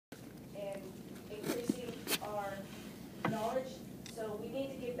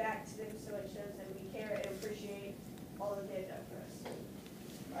back to them so it shows that we care and appreciate all that they've done for us.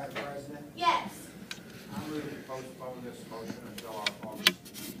 Madam President, Yes. I move to postpone this motion until our August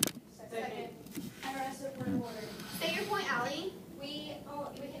meeting. Second. I rest of point of order. State your point, Allie. We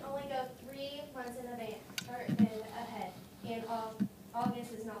can only go 3 months in advance, or in ahead, and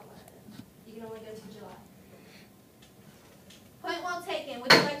August is not one of them. You can only go to July. Point well taken.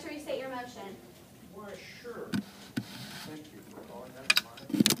 Would you like to restate your motion? Why, sure. Thank you for calling that to mind.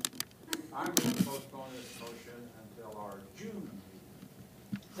 I move to postpone this motion until our June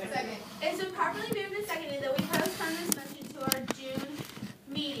meeting. Second. It's been properly moved and seconded that we postpone this motion to our June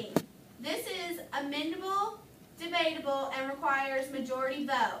meeting. This is amendable, debatable, and requires majority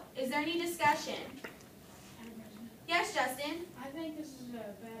vote. Is there any discussion? Yes, Justin? I think this is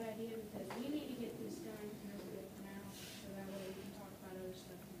a bad idea because we need to get this done now, so that way we can talk about other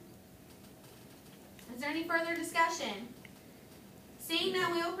stuff. Is there any further discussion? Seeing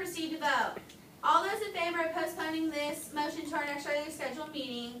none, we will proceed to vote. All those in favor of postponing this motion to our next regularly scheduled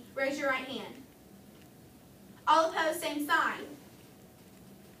meeting, raise your right hand. All opposed, same sign.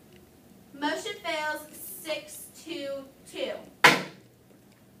 Motion fails 6-2.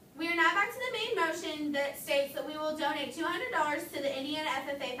 We are now back to the main motion that states that we will donate $200 to the Indiana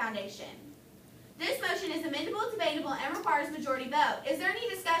FFA Foundation. This motion is amendable, debatable, and requires majority vote. Is there any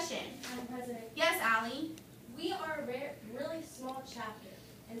discussion? Madam President, Yes, Allie? we are a really small chapter,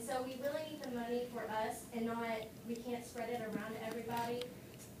 and so we really need the money for us, and we can't spread it around to everybody.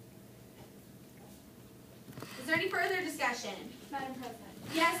 Is there any further discussion? Madam President,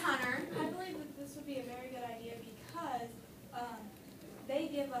 Yes, Hunter? I believe that this would be a very good idea because they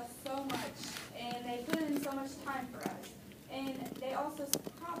give us so much and they put in so much time for us. And they also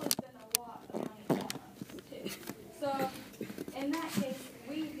probably spend a lot of money on us too. So in that case,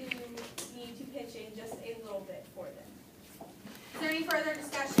 we do need to pitch in just a little bit for them. Is there any further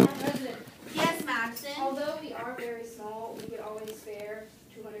discussion? Madam President, Yes, Madison? although we are very small, we could always spare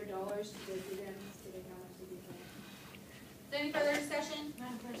 $200 to go to them to get how much they do. Is there any further discussion?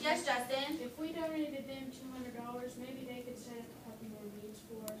 Madam President, Yes, Justin? if we donated them $200, maybe they could set up a couple more meets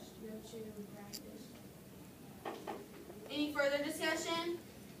for us to go to and practice. Any further discussion?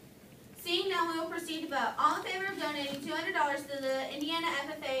 Seeing none, we will proceed to vote. All in favor of donating $200 to the Indiana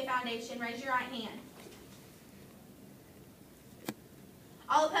FFA Foundation, raise your right hand.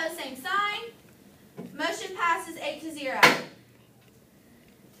 All opposed, same sign. Motion passes 8-0.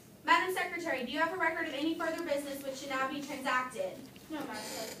 Madam Secretary, do you have a record of any further business which should now be transacted? No, Madam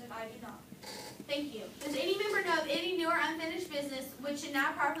President, I do not. Thank you. Does any member know of any new or unfinished business which should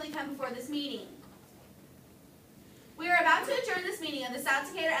now properly come before this meeting? We are about to adjourn this meeting of the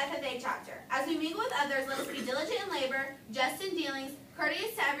South Decatur FFA chapter. As we mingle with others, let us be diligent in labor, just in dealings,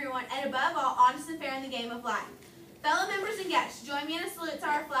 courteous to everyone, and above all, honest and fair in the game of life. Fellow members and guests, join me in a salute to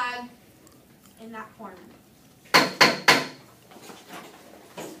our flag in that corner.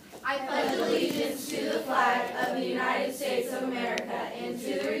 I pledge allegiance to the flag of the United States of America and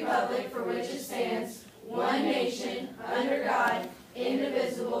to the republic for which it stands, one nation, under God,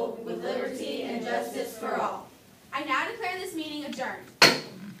 indivisible, with liberty and justice for all. I now declare this meeting adjourned.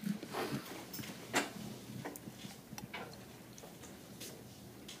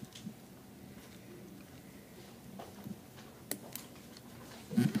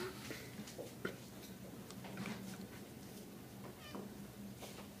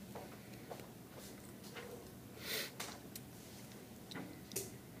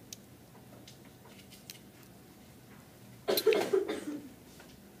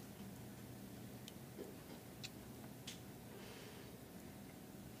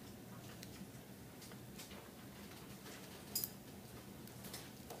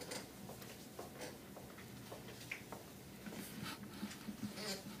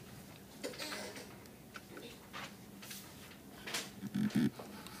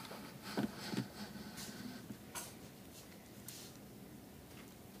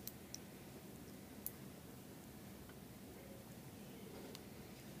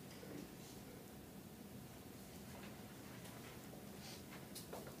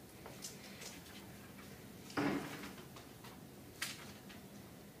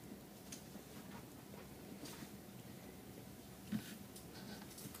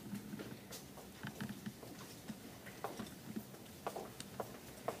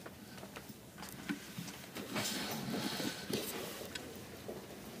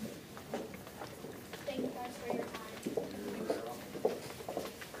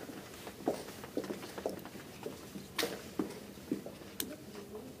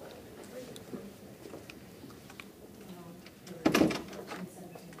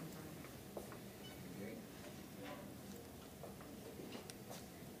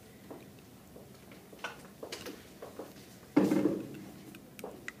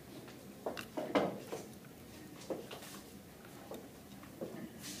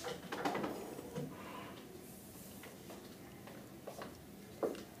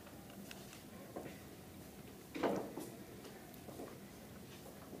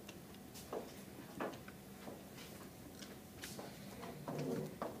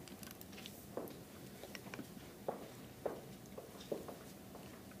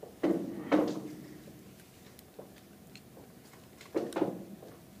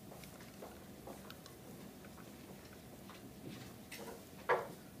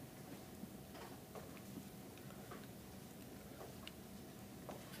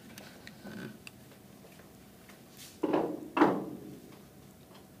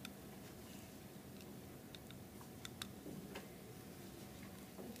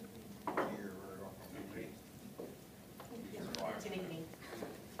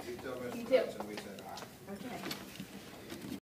 minutes and we